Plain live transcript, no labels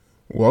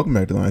Welcome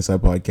back to the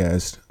Hindsight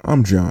Podcast.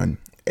 I'm John,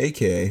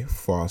 aka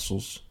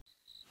Fossils.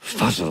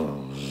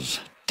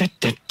 Fossils. Da,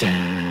 da,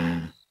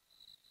 da.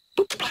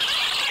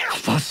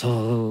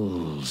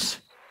 Fossils.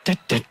 Da,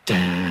 da,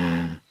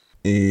 da.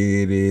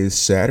 It is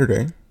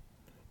Saturday,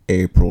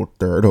 April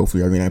 3rd. Hopefully,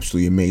 you're having an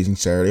absolutely amazing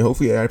Saturday.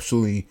 Hopefully, an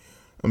absolutely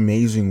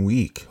amazing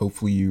week.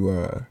 Hopefully,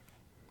 you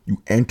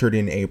entered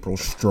in April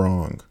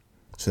strong,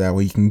 so that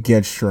way you can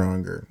get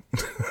stronger.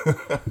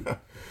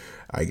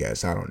 I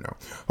guess I don't know.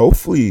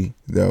 Hopefully,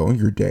 though,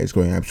 your day is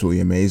going absolutely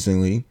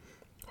amazingly.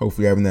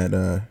 Hopefully, having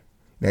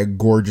that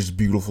gorgeous,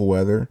 beautiful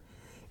weather.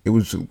 It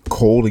was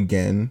cold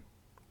again,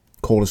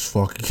 cold as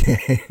fuck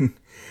again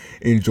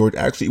in Georgia.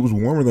 Actually, it was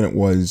warmer than it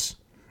was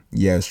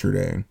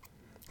yesterday.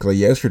 Cause like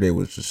yesterday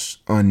was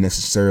just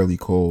unnecessarily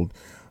cold.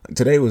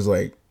 Today was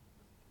like,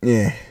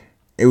 yeah,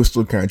 it was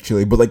still kind of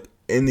chilly. But like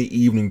in the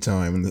evening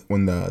time,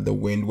 when the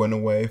wind went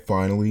away,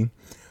 finally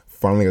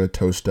got to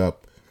toast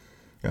up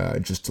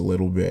just a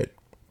little bit.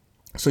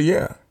 So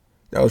yeah,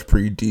 that was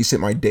pretty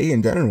decent. My day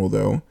in general,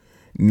 though,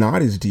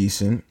 not as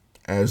decent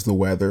as the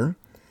weather,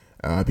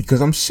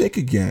 because I'm sick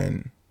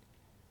again.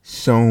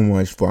 So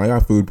much fun. I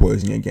got food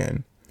poisoning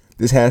again.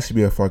 This has to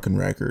be a fucking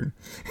record.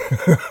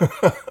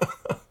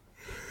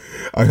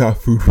 I got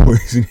food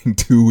poisoning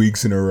 2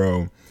 weeks in a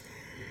row.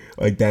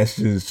 Like that's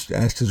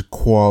just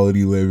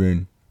quality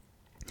living.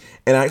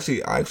 And I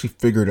actually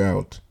figured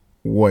out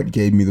what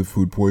gave me the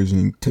food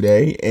poisoning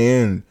today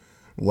and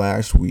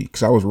last week.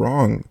 Cause I was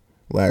wrong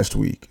last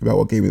week about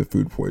what gave me the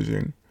food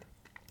poisoning.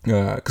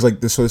 Cause like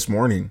this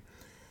morning,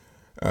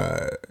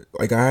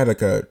 like I had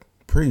like a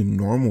pretty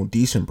normal,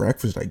 decent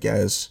breakfast, I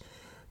guess.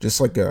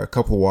 Just like a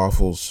couple of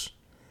waffles.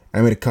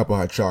 I made a cup of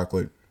hot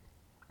chocolate.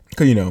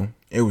 Cause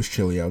it was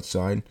chilly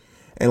outside.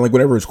 And like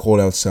whenever it's cold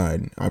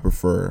outside, I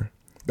prefer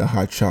the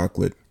hot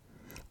chocolate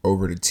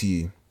over the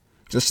tea.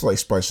 Just to like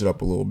spice it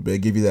up a little bit,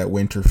 give you that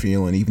winter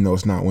feeling, even though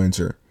it's not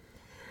winter.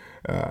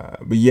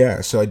 But yeah,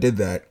 so I did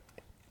that.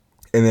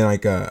 And then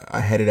like I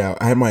headed out.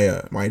 I had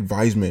my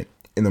advisement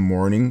in the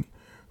morning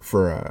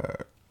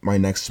for my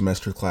next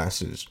semester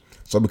classes.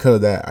 So because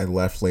of that, I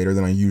left later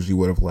than I usually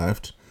would have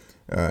left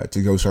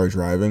to go start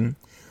driving.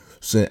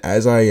 So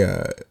as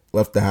I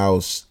left the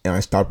house and I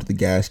stopped at the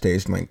gas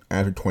station, like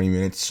after 20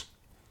 minutes,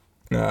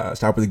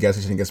 stopped at the gas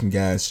station and get some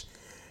gas.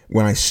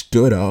 When I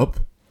stood up,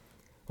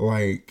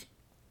 like,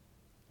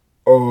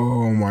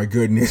 oh my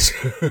goodness,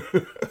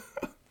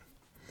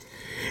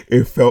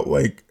 it felt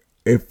like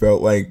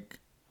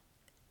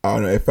I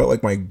don't know. It felt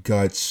like my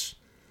guts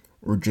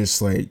were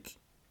just like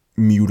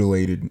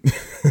mutilated.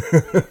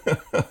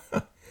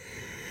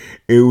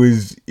 It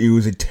was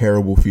a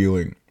terrible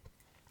feeling.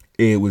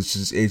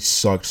 It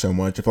sucked so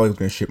much. I felt like I was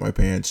gonna shit my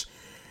pants.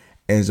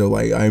 And so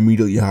like I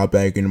immediately hopped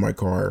back into my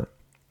car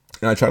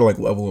and I tried to like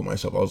level with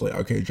myself. I was like,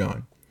 okay,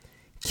 John,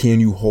 can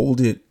you hold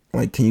it?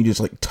 Like, can you just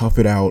like tough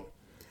it out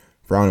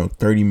for, I don't know,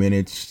 30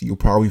 minutes? You'll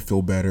probably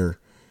feel better.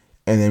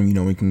 And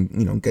then, we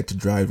can, get to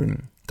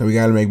driving. Cause we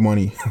gotta make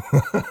money.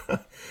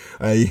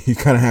 You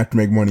kind of have to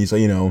make money. So,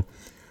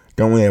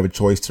 don't really have a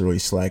choice to really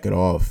slack it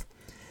off.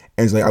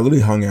 And it's like, I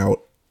literally hung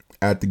out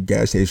at the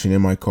gas station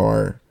in my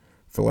car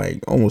for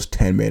like almost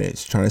 10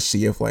 minutes trying to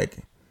see if like,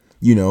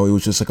 it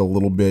was just like a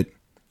little bit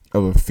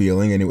of a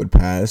feeling and it would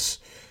pass.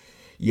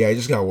 Yeah, it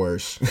just got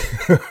worse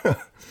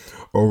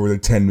over the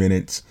 10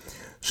 minutes.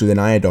 So then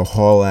I had to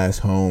haul ass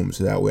home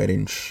so that way I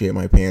didn't shit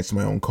my pants in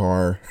my own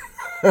car.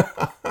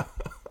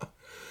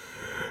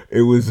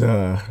 It was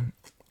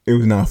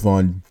not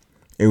fun.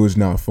 It was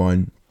not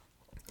fun.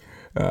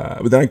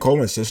 But then I called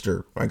my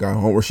sister. I got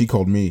home, or she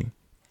called me.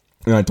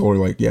 And I told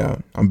her like, yeah,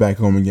 I'm back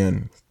home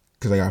again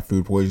because I got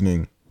food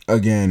poisoning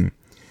again.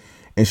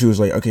 And she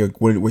was like, okay,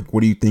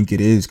 what do you think it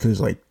is?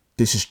 Because like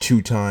this is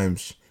 2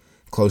 times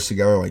close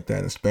together like that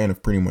in a span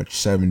of pretty much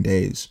 7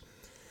 days.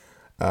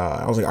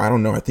 I was like, I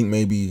don't know. I think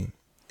maybe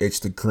it's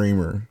the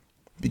creamer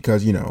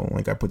because,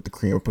 like I put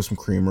some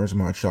creamer, some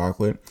hot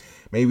chocolate.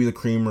 Maybe the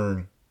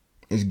creamer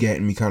is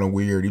getting me kind of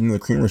weird. Even though the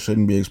creamer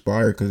shouldn't be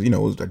expired because,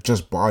 I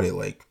just bought it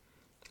like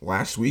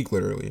last week,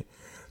 literally.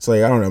 So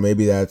like, I don't know.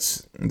 Maybe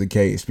that's the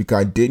case because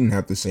I didn't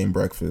have the same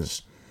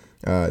breakfast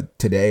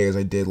today as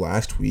I did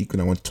last week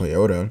when I went to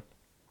Toyota.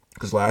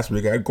 Because last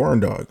week I had corn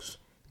dogs.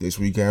 This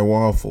week I had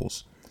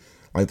waffles.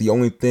 Like the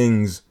only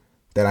things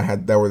that I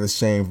had that were the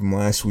same from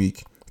last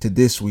week to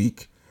this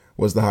week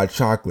was the hot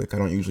chocolate. I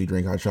don't usually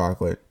drink hot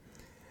chocolate.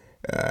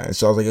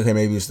 So I was like, okay,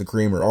 maybe it's the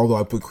creamer. Although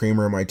I put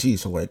creamer in my tea,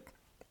 so like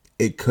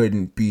it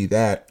couldn't be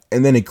that.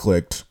 And then it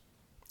clicked.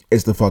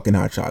 It's the fucking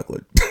hot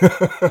chocolate.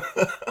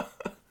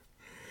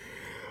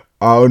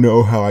 I don't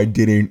know how I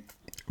didn't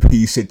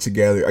piece it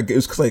together. It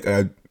was because like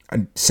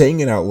I'm saying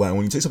it out loud.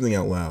 When you say something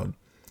out loud,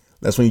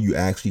 that's when you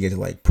actually get to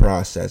like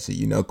process it.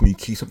 When you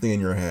keep something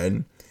in your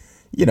head,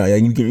 you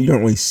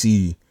don't really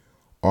see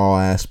all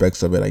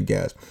aspects of it, I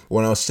guess.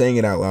 When I was saying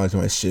it out loud to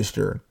my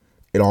sister,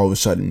 it all of a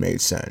sudden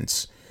made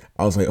sense.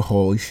 I was like,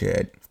 holy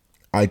shit,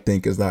 I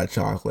think it's hot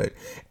chocolate.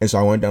 And so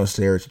I went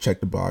downstairs to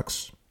check the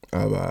box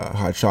of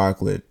hot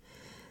chocolate.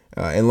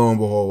 And lo and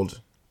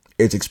behold,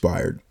 it's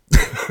expired.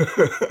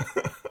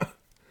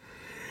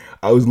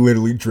 I was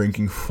literally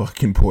drinking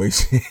fucking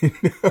poison.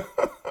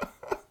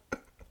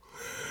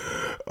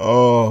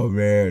 Oh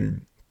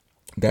man,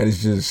 that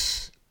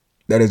is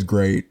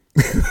great.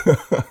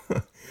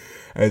 That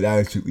is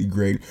absolutely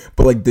great.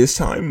 But like this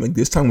time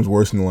was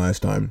worse than the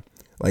last time.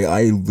 Like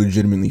I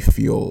legitimately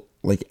feel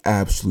like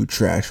absolute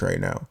trash right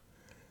now.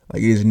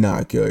 Like it is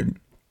not good.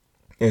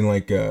 And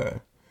like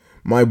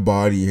my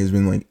body has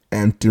been like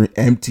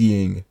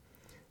emptying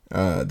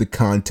the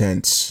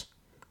contents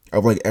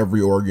of like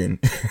every organ.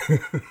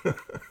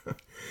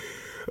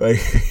 Like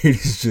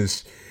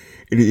it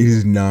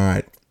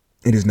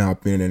has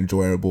not been an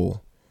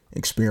enjoyable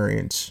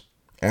experience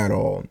at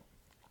all.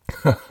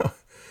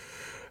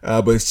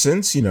 But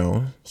since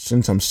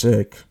I'm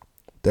sick,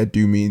 that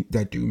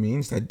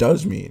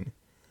does mean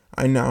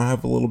I now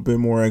have a little bit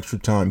more extra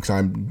time because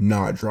I'm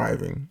not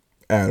driving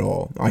at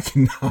all. I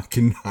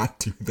cannot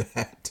do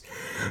that.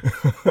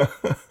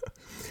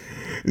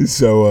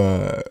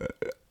 So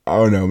I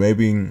don't know.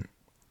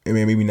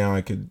 Maybe now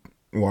I could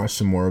watch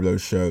some more of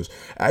those shows.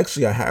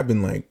 Actually, I have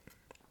been like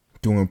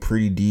doing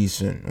pretty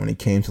decent when it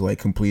came to like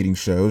completing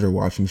shows or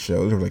watching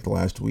shows over like the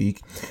last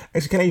week.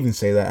 Actually, can I even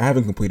say that I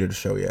haven't completed a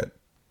show yet,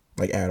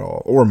 like at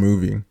all, or a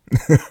movie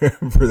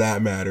for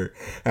that matter?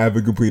 I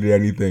haven't completed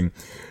anything.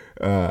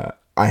 I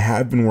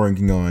have been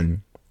working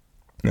on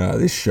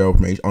this show on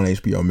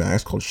HBO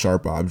Max called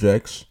Sharp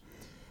Objects.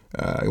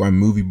 My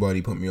movie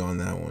buddy put me on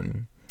that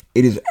one.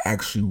 It is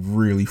actually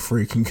really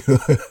freaking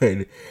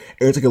good.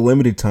 It's like a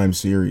limited time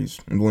series.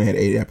 It only had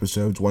 8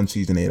 episodes, one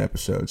season, 8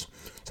 episodes. So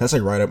that's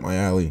like right up my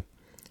alley.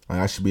 Like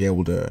I should be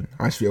able to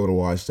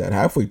watch that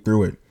halfway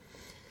through it.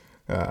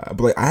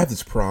 But like I have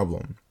this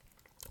problem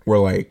where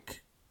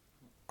like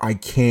I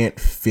can't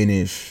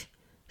finish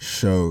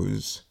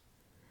shows.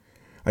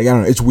 Like I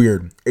don't know, it's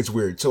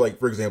weird. So like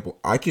for example,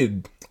 I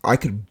could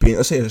binge,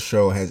 let's say a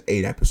show has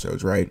 8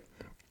 episodes, right?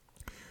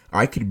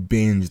 I could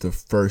binge the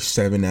first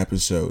 7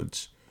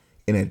 episodes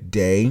in a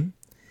day,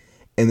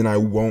 and then I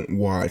won't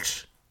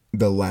watch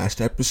the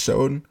last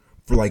episode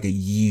for like a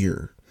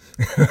year.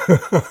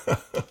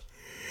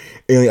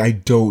 And like, I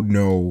don't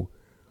know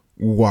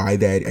why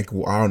that. Like,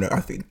 I don't know.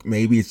 I think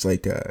maybe it's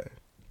like a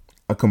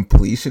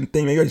completion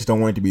thing. Maybe I just don't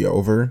want it to be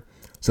over.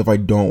 So if I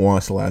don't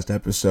watch the last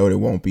episode, it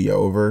won't be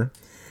over.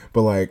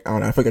 But like I don't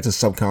know. I feel like it's a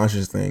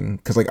subconscious thing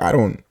because like I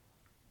don't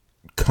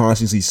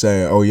consciously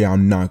say, "Oh yeah,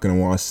 I'm not gonna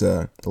watch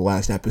the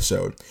last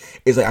episode."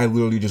 It's like I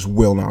literally just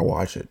will not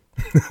watch it.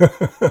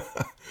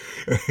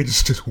 I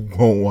just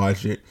won't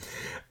watch it.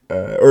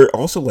 Or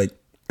also like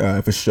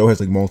if a show has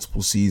like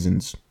multiple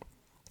seasons,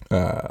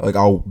 like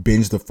I'll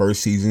binge the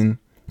first season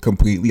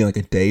completely in like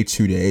a day,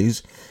 2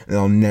 days, and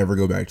I'll never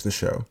go back to the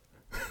show.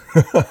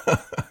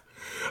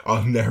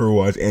 I'll never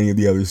watch any of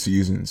the other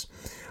seasons.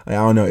 Like, I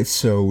don't know. It's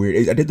so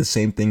weird. I did the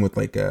same thing with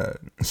like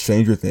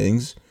Stranger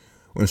Things.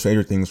 When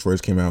Stranger Things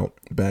first came out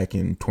back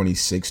in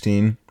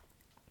 2016,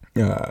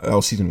 that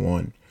was season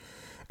 1.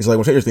 It's like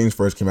when Stranger Things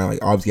first came out,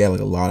 like obviously had like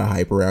a lot of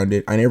hype around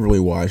it. I never really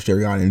watched it or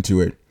got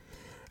into it.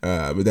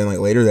 But then like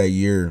later that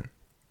year,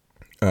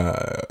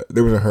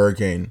 there was a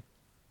hurricane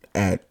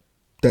that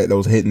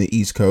was hitting the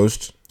East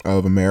Coast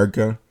of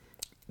America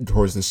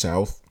towards the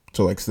south,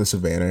 so like the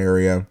Savannah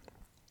area,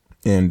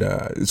 and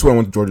it's when I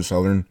went to Georgia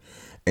Southern,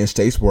 and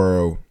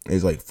Statesboro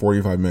is like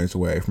 45 minutes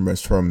away from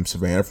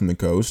Savannah, from the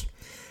coast,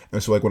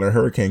 and so like when a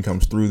hurricane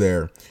comes through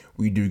there,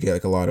 we do get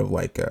like a lot of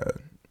like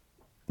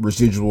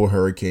residual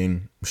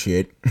hurricane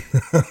shit.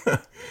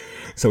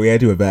 So we had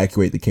to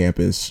evacuate the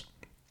campus,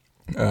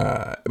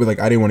 but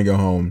like I didn't want to go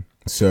home,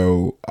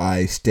 so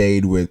I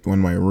stayed with one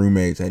of my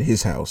roommates at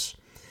his house.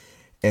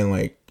 And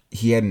like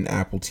he had an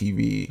Apple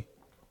TV,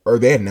 or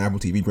they had an Apple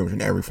TV pretty much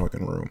in every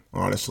fucking room,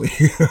 honestly.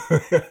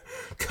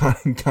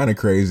 kind of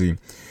crazy.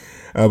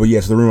 But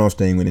yes, the room I was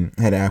staying with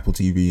had an Apple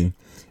TV,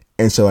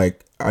 and so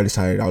like I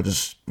decided I'll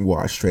just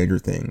watch Stranger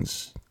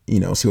Things,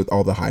 see what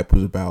all the hype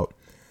was about.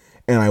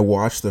 And I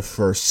watched the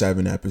first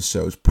 7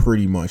 episodes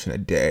pretty much in a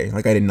day.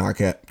 Like I did not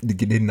get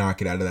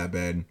out of that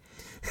bed,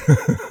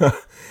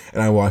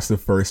 and I watched the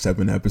first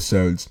 7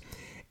 episodes,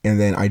 and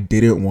then I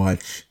didn't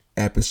watch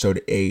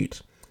episode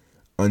 8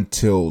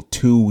 until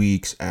 2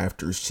 weeks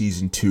after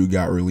season 2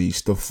 got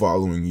released the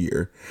following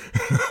year.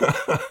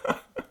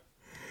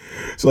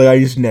 So like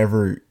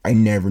I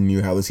never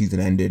knew how the season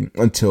ended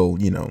until,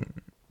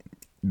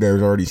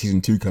 there's already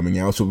season 2 coming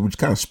out, so which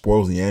kind of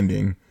spoils the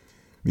ending,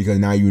 because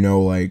now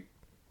like,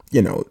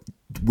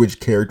 which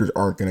characters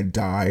aren't going to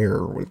die,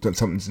 or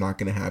something's not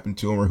going to happen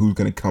to them, or who's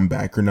going to come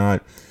back or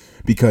not,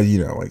 because,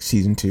 like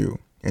season 2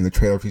 and the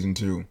trailer for season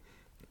 2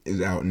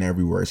 is out and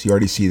everywhere, so you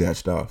already see that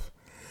stuff.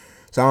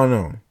 So I don't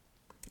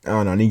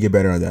know, I need to get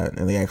better at that,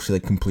 and actually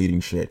like completing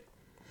shit.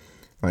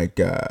 Like,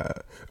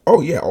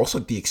 oh yeah, also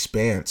The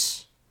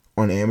Expanse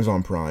on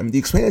Amazon Prime. The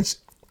Expanse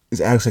is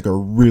actually like a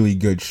really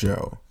good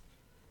show.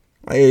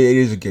 It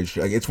is a good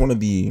show. Like, it's one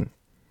of the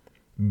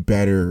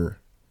better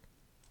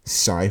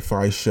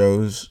sci-fi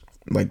shows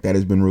like that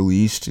has been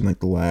released in like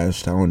the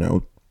last,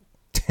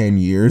 10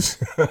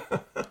 years.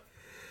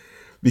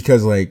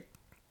 Because like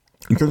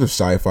in terms of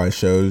sci-fi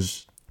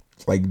shows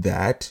like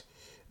that,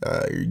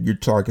 You're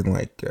talking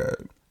like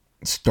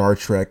Star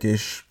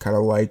Trek-ish, kind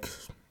of like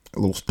a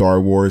little Star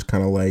Wars,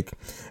 kind of like,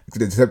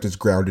 except it's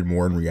grounded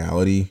more in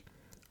reality.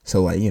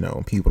 So like,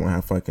 people don't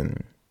have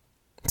fucking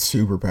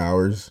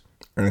superpowers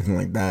or anything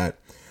like that.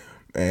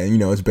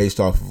 And it's based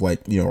off of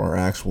like our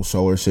actual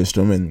solar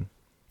system and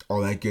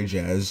all that good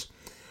jazz.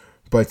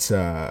 But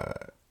I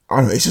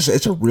don't know.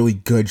 It's a really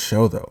good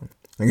show though.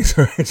 Like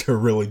it's a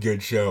really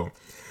good show.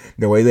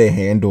 The way they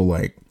handle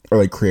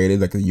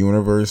created like the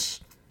universe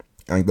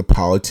and like the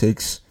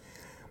politics,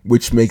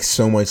 which makes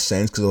so much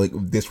sense because like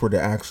if this were to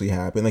actually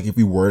happen, like if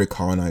we were to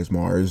colonize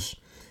Mars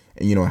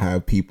and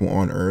have people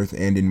on Earth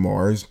and in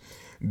Mars,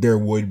 there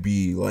would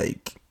be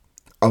like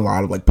a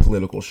lot of like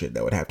political shit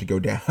that would have to go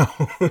down.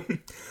 A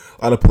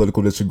lot of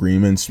political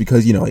disagreements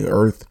because like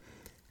Earth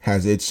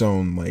has its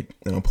own like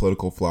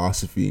political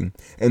philosophy,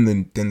 and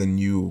then the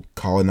new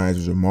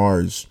colonizers of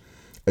Mars,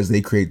 as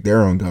they create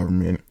their own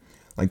government,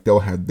 like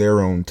they'll have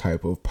their own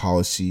type of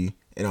policy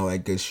and all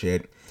that good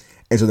shit.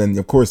 And so then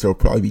of course there'll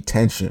probably be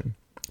tension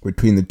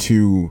between the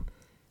two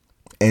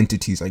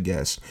entities, I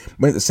guess.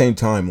 But at the same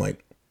time,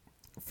 like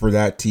for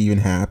that to even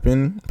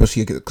happen,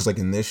 especially because like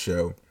in this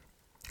show,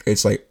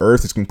 it's like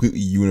Earth is completely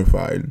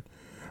unified,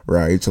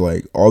 right? So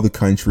like all the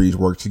countries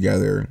work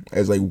together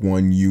as like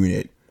one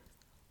unit,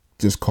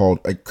 just called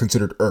like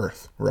considered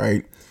Earth,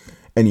 right?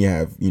 And you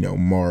have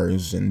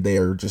Mars, and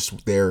they're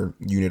just their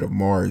unit of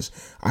Mars.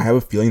 I have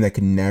a feeling that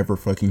can never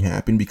fucking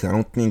happen because I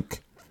don't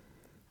think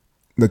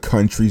the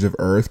countries of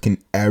Earth can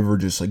ever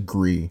just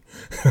agree.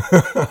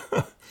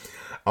 I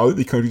don't think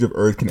the countries of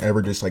Earth can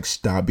ever just like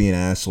stop being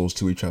assholes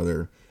to each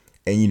other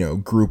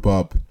and group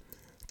up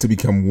to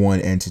become one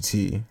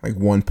entity, like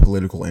one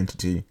political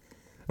entity.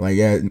 Like,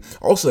 yeah,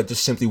 also that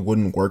just simply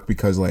wouldn't work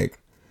because like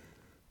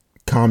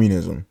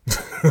communism.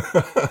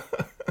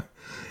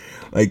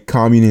 Like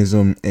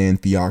communism and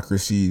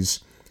theocracies,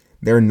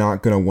 they're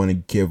not going to want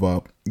to give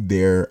up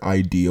their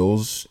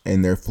ideals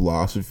and their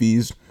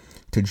philosophies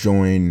to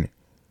join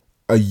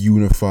a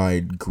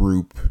unified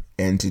group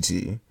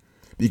entity,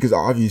 because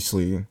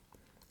obviously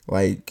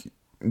like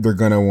they're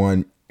going to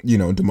want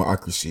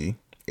democracy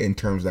in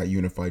terms of that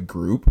unified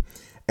group.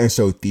 And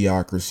so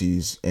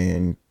theocracies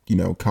and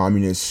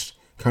communist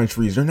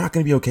countries, they're not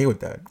going to be okay with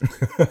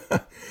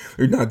that.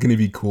 They're not going to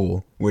be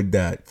cool with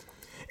that.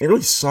 And it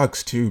really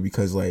sucks too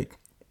because like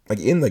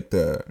in like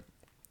the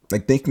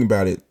like thinking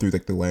about it through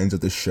like the lens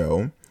of the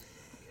show,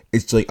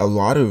 it's like a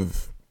lot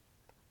of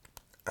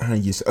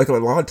like a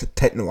lot of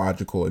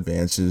technological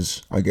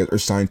advances, I guess, or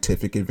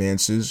scientific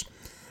advances.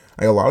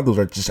 Like a lot of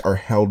those are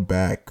held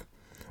back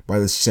by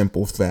the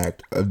simple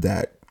fact of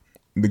that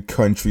the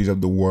countries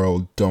of the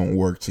world don't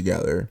work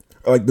together.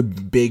 Or like the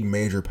big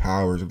major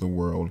powers of the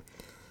world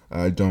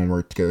don't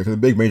work together. Because the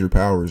big major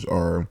powers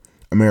are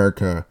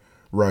America,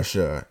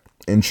 Russia,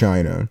 and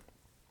China.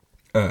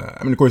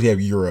 Of course, you have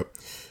Europe.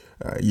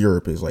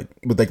 Europe is like,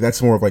 but like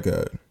that's more of like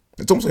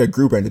it's almost like a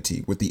group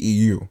entity with the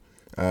EU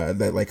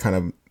that like kind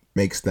of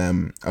makes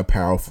them a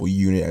powerful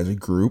unit as a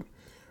group,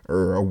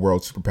 or a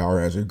world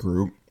superpower as a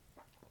group.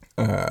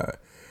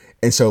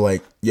 And so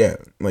like, yeah,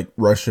 like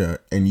Russia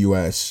and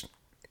US,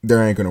 they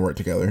ain't gonna work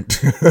together.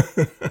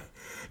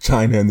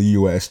 China and the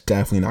US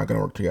definitely not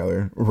gonna work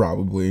together,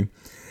 probably.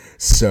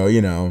 So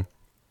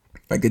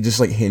like it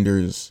just like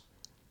hinders.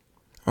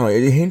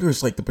 It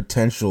hinders like the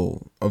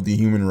potential of the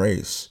human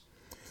race,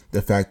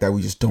 the fact that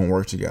we just don't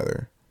work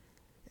together,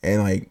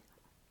 and like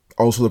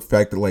also the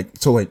fact that like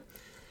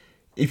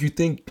if you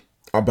think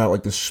about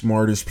like the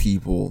smartest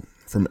people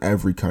from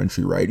every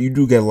country, right? You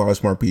do get a lot of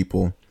smart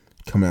people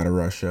coming out of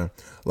Russia,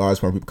 a lot of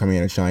smart people coming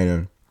out of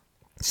China,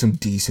 some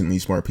decently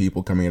smart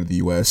people coming out of the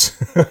US,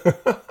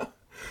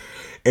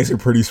 and some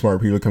pretty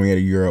smart people coming out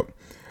of Europe,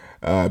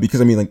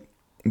 because like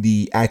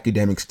the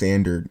academic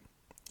standard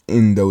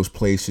in those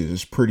places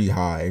is pretty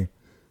high.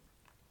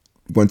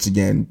 Once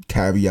again,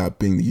 caveat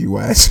being the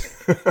US.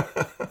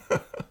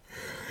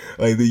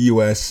 Like the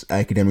US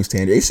academic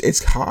standard,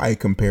 it's high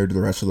compared to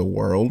the rest of the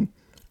world,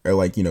 or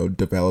like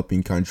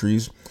developing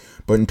countries.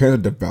 But in terms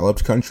of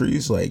developed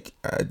countries, like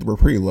we're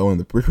pretty low in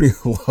the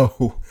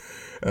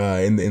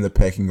in the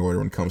pecking order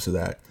when it comes to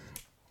that.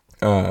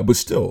 But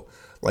still,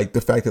 like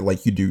the fact that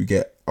like you do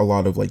get a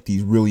lot of like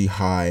these really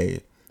high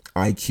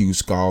IQ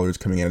scholars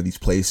coming out of these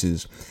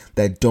places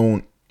that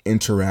don't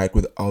interact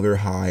with other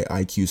high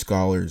IQ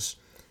scholars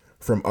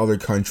from other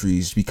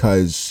countries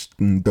because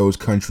those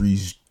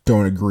countries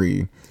don't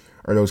agree,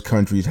 or those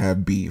countries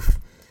have beef,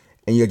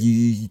 and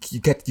you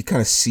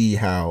kind of see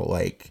how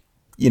like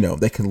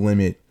they can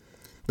limit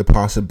the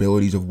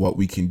possibilities of what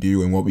we can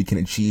do and what we can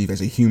achieve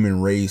as a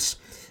human race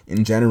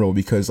in general,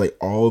 because like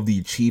all of the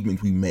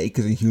achievements we make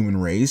as a human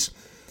race,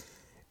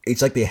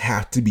 it's like they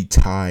have to be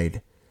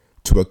tied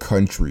to a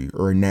country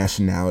or a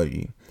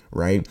nationality,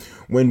 right?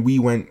 When we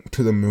went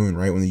to the moon,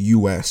 right? When the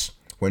US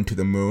went to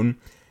the moon,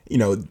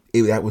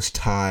 that was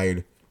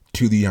tied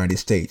to the United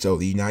States. Oh,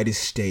 the United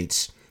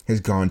States has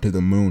gone to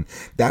the moon.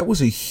 That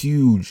was a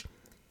huge,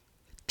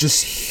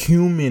 just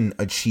human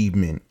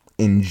achievement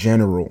in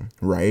general,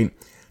 right?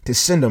 To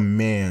send a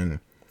man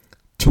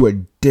to a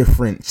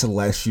different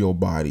celestial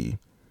body,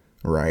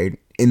 right?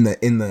 In the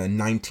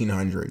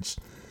 1900s.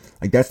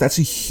 Like that's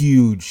a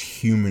huge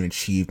human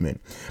achievement,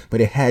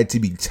 but it had to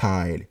be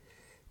tied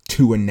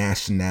to a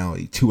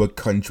nationality, to a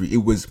country.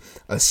 It was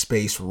a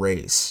space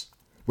race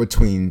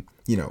between,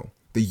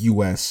 the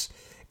US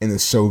and the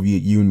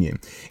Soviet Union.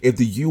 If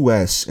the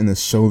US and the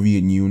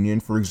Soviet Union,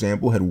 for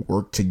example, had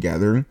worked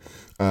together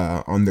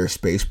on their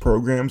space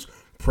programs,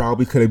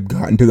 probably could have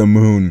gotten to the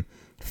moon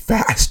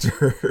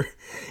faster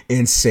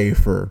and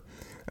safer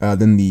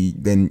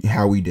than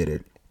how we did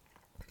it.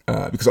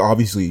 Because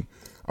obviously,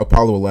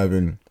 Apollo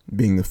 11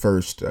 being the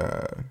first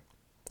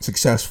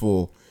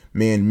successful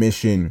manned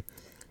mission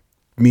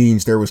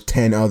means there was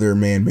 10 other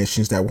manned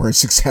missions that weren't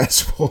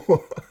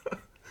successful.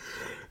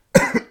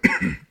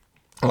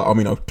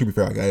 To be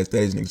fair, that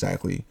isn't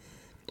exactly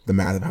the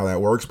math of how that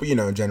works, but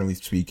generally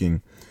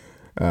speaking,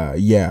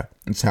 yeah,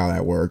 that's how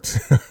that works.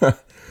 And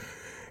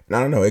I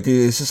don't know.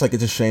 It's just like,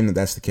 it's a shame that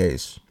that's the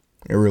case.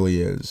 It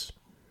really is.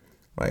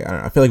 Like,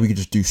 I feel like we could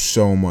just do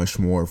so much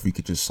more if we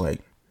could just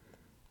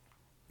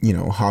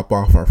hop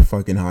off our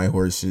fucking high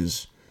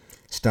horses,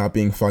 stop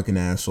being fucking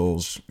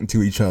assholes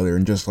to each other,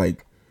 and just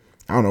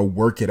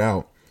work it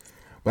out.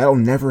 But that'll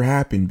never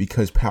happen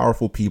because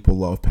powerful people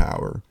love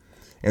power.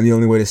 And the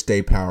only way to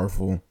stay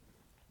powerful...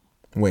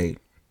 Wait.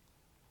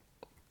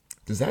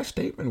 Does that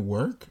statement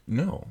work?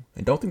 No.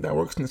 I don't think that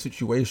works in the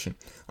situation.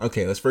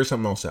 Okay, let's figure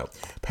something else out.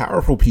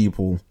 Powerful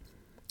people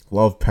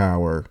love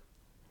power.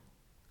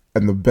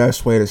 And the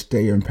best way to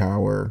stay in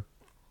power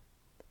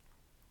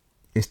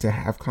is to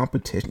have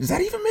competition. Does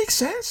that even make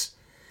sense?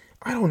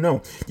 I don't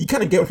know. You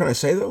kind of get what I'm trying to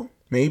say, though?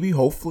 Maybe,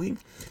 hopefully.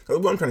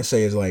 What I'm trying to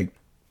say is so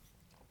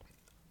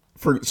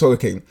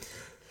the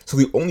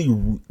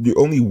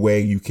only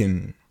way you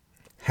can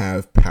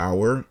have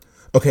power.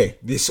 Okay,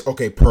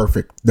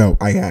 perfect. No,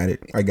 I got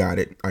it.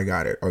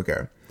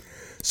 Okay.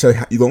 So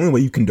the only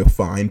way you can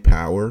define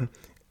power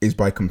is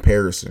by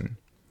comparison,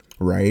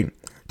 right?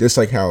 Just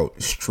like how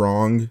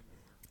strong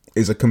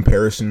is a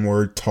comparison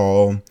word,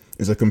 tall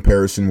is a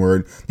comparison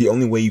word. The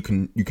only way you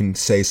can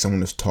say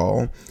someone is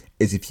tall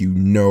is if you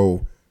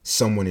know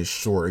someone is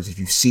short, is if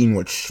you've seen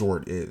what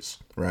short is,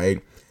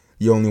 right?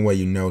 The only way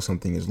you know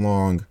something is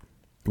long.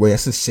 Wait,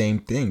 that's the same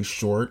thing,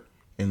 short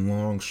and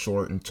long,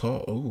 short and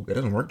tall. Oh, that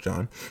doesn't work,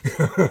 John.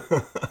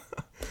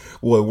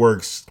 Well, it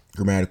works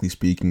grammatically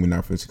speaking, but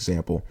not for this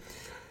example.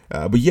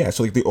 But yeah,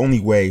 so the only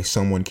way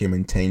someone can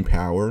maintain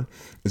power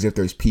is if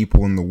there's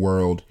people in the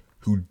world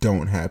who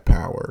don't have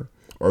power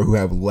or who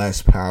have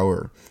less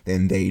power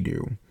than they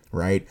do,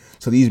 right?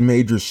 So these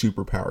major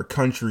superpower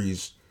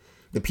countries,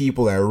 the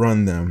people that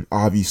run them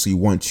obviously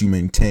want to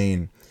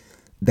maintain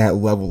that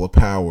level of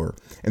power.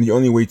 And the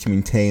only way to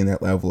maintain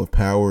that level of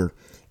power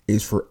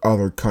is for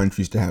other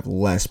countries to have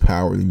less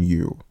power than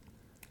you.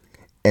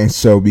 And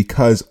so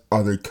because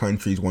other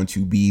countries want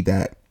to be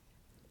that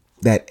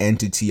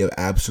entity of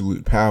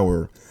absolute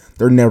power,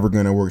 they're never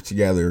going to work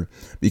together,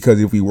 because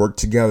if we work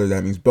together,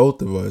 that means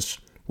both of us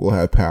will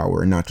have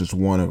power and not just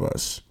one of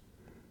us.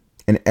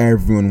 And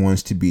everyone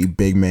wants to be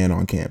big man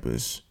on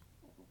campus,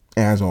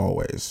 as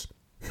always.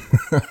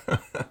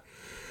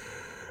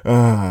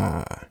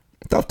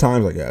 Tough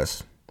times, I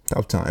guess.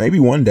 Tough time. Maybe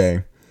one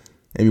day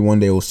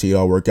we'll see it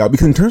all work out.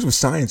 Because in terms of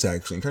science,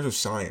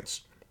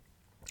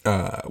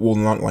 well,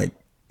 not like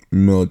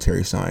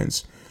military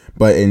science,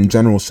 but in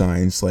general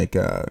science, like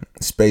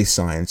space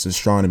science,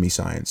 astronomy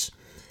science,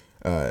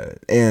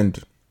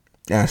 and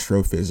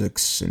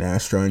astrophysics and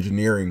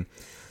astroengineering,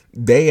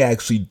 they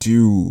actually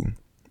do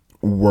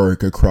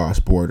work across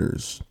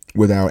borders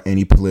without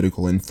any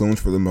political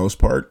influence for the most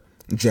part,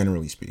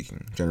 generally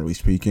speaking,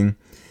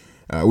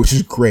 which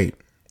is great.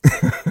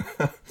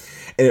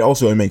 And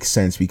it makes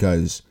sense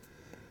because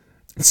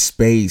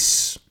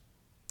space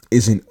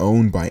isn't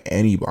owned by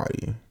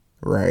anybody,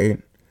 right?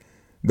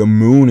 The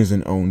moon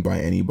isn't owned by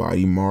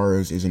anybody.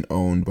 Mars isn't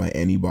owned by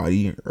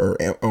anybody or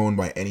owned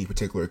by any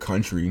particular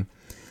country.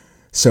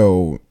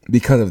 So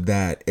because of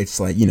that, it's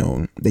like,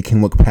 they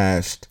can look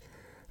past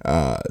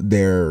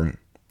their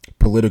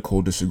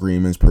political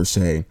disagreements per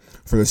se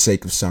for the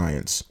sake of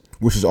science,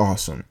 which is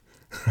awesome.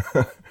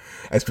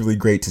 That's really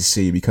great to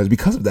see because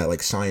of that,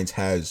 like, science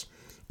has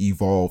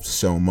evolved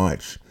so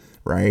much,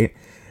 right?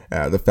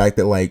 The fact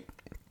that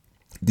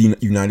the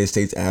United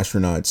States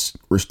astronauts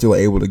were still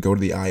able to go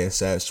to the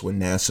ISS when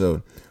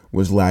NASA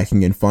was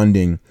lacking in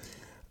funding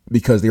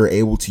because they were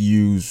able to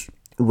use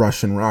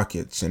Russian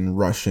rockets and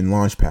Russian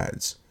launch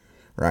pads,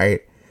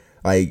 right?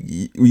 Like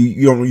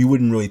you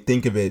wouldn't really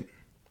think of it.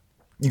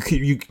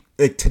 You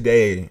like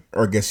today,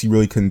 or I guess you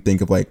really couldn't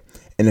think of like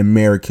an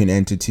American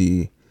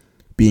entity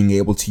being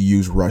able to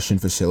use Russian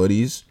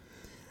facilities.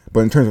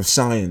 But in terms of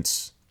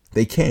science,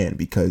 they can,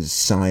 because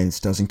science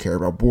doesn't care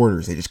about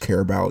borders. They just care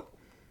about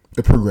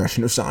the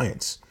progression of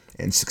science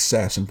and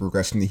success and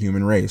progressing the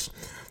human race.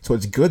 So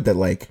it's good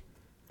that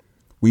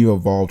we've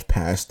evolved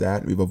past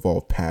that. We've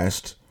evolved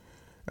past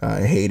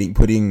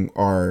putting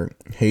our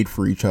hate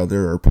for each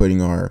other or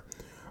putting our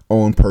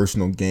own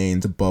personal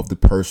gains above the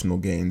personal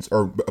gains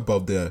or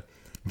above the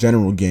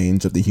general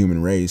gains of the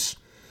human race.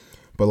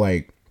 But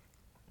like,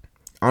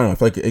 I don't know. I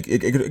feel like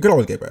it could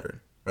always get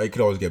better. Right? It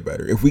could always get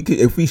better if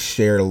we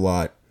shared a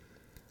lot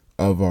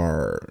of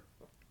our,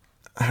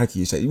 how can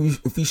you say,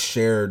 if we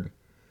shared,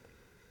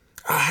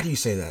 how do you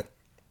say that?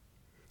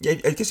 Yeah,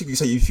 I guess if you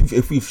say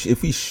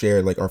if we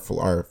shared like our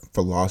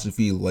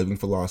philosophy, living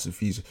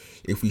philosophies,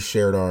 if we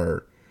shared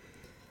our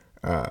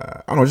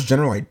I don't know, just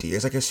general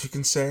ideas, I guess you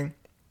can say,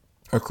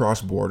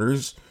 across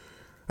borders,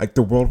 like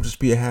the world would just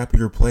be a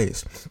happier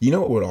place. You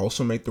know what would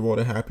also make the world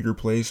a happier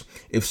place?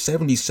 If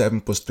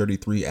 77 plus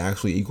 33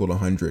 actually equaled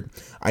 100.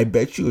 I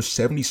bet you if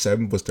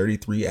 77 plus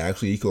 33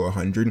 actually equal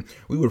 100,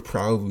 we would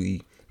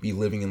probably be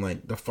living in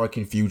like the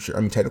fucking future. I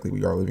mean, technically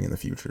we are living in the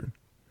future.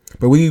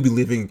 But we would be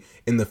living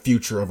in the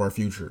future of our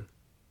future.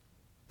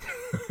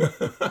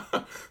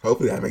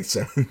 Hopefully that makes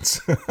sense.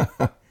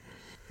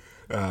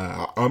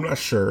 I'm not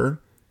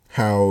sure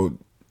how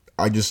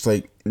I just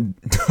like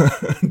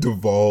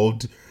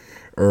devolved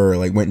or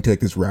like went into like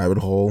this rabbit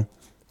hole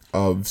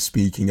of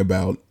speaking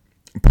about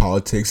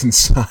politics and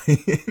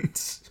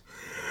science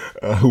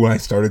when I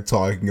started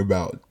talking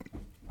about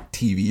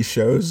TV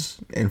shows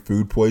and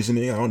food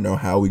poisoning. I don't know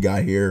how we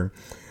got here,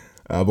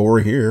 but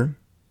we're here.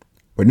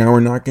 But now we're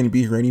not going to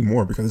be here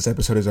anymore because this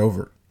episode is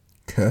over.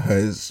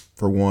 Because,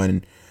 for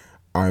one,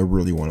 I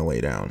really want to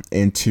lay down.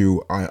 And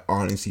two, I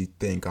honestly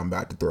think I'm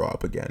about to throw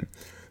up again.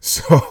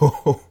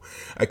 So,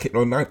 I can't,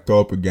 well, not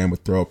throw up again,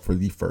 but throw up for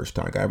the first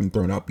time. I haven't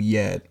thrown up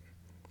yet,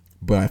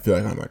 but I feel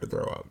like I'm about to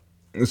throw up.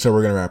 So,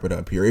 we're going to wrap it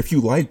up here. If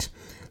you liked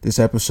this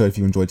episode, if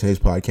you enjoyed today's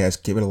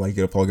podcast, give it a like,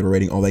 give it a follow, give it a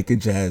rating, all that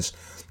good jazz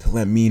to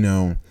let me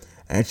know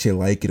I actually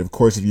like it. Of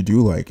course, if you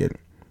do like it,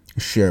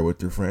 share it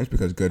with your friends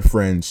because good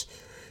friends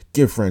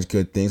give friends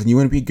good things, and you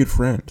want to be a good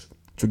friend.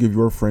 So give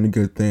your friend a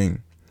good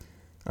thing.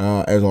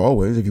 As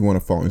always, if you want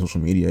to follow me on social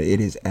media, it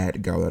is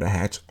at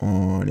GalataHats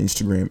on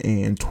Instagram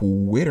and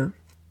Twitter.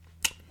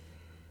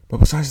 But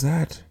besides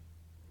that,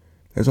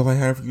 that's all I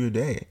have for you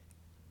today.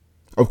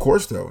 Of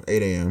course, though,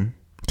 8 a.m.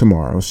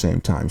 tomorrow,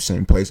 same time,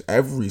 same place,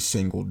 every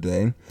single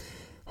day.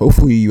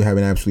 Hopefully, you have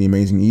an absolutely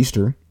amazing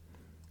Easter.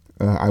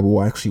 I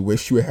will actually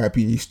wish you a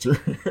happy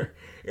Easter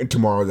in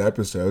tomorrow's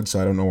episode,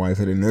 so I don't know why I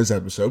said it in this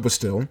episode, but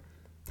still.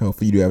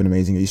 Hopefully you do have an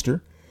amazing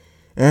Easter.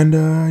 And,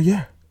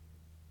 yeah.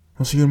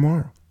 I'll see you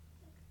tomorrow.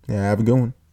 Yeah, have a good one.